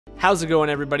How's it going,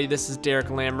 everybody? This is Derek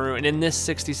Lamoureux, and in this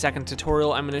 60-second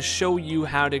tutorial, I'm going to show you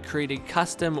how to create a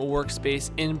custom workspace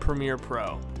in Premiere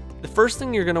Pro. The first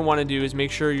thing you're going to want to do is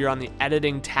make sure you're on the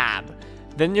Editing tab.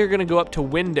 Then you're going to go up to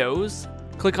Windows,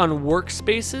 click on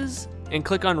Workspaces, and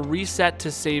click on Reset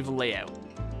to save layout.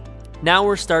 Now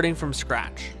we're starting from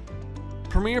scratch.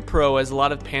 Premiere Pro has a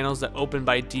lot of panels that open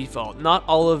by default. Not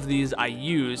all of these I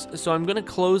use, so I'm going to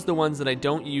close the ones that I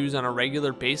don't use on a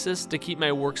regular basis to keep my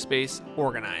workspace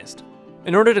organized.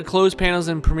 In order to close panels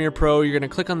in Premiere Pro, you're going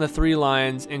to click on the three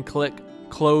lines and click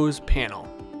Close Panel.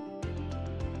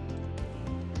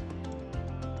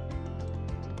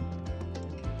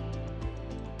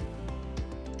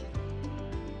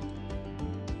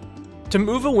 To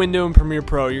move a window in Premiere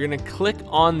Pro, you're going to click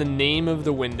on the name of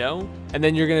the window, and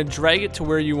then you're going to drag it to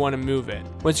where you want to move it.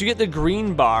 Once you get the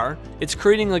green bar, it's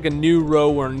creating like a new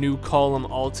row or new column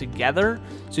altogether,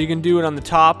 so you can do it on the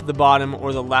top, the bottom,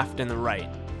 or the left and the right.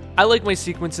 I like my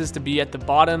sequences to be at the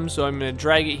bottom, so I'm going to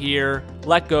drag it here,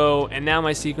 let go, and now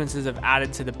my sequences have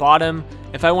added to the bottom.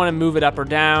 If I want to move it up or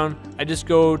down, I just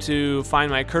go to find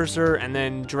my cursor and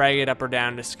then drag it up or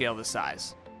down to scale the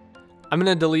size. I'm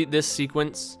going to delete this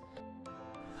sequence.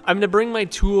 I'm going to bring my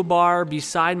toolbar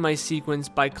beside my sequence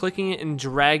by clicking it and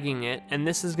dragging it, and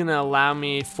this is going to allow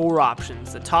me 4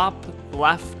 options: the top,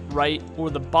 left, right,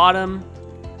 or the bottom.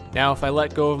 Now if I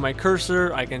let go of my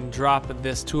cursor, I can drop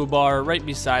this toolbar right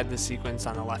beside the sequence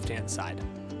on the left hand side.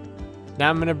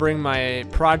 Now I'm going to bring my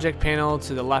project panel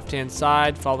to the left hand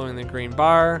side following the green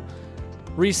bar,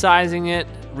 resizing it,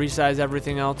 resize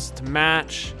everything else to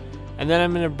match, and then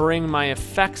I'm going to bring my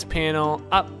effects panel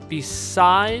up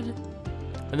beside.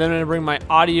 And then I'm going to bring my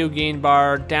audio gain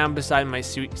bar down beside my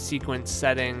sequence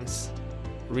settings,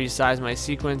 resize my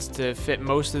sequence to fit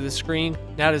most of the screen.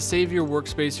 Now to save your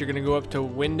workspace, you're going to go up to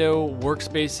Window,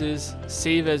 Workspaces,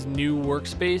 Save as New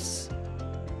Workspace,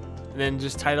 and then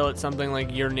just title it something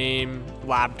like your name,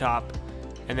 laptop,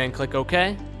 and then click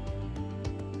OK.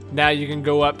 Now you can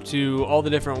go up to all the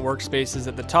different workspaces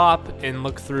at the top and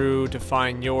look through to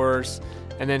find yours,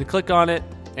 and then click on it,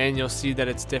 and you'll see that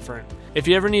it's different. If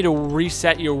you ever need to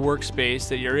reset your workspace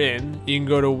that you're in, you can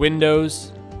go to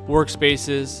Windows,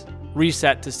 Workspaces,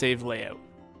 Reset to save layout.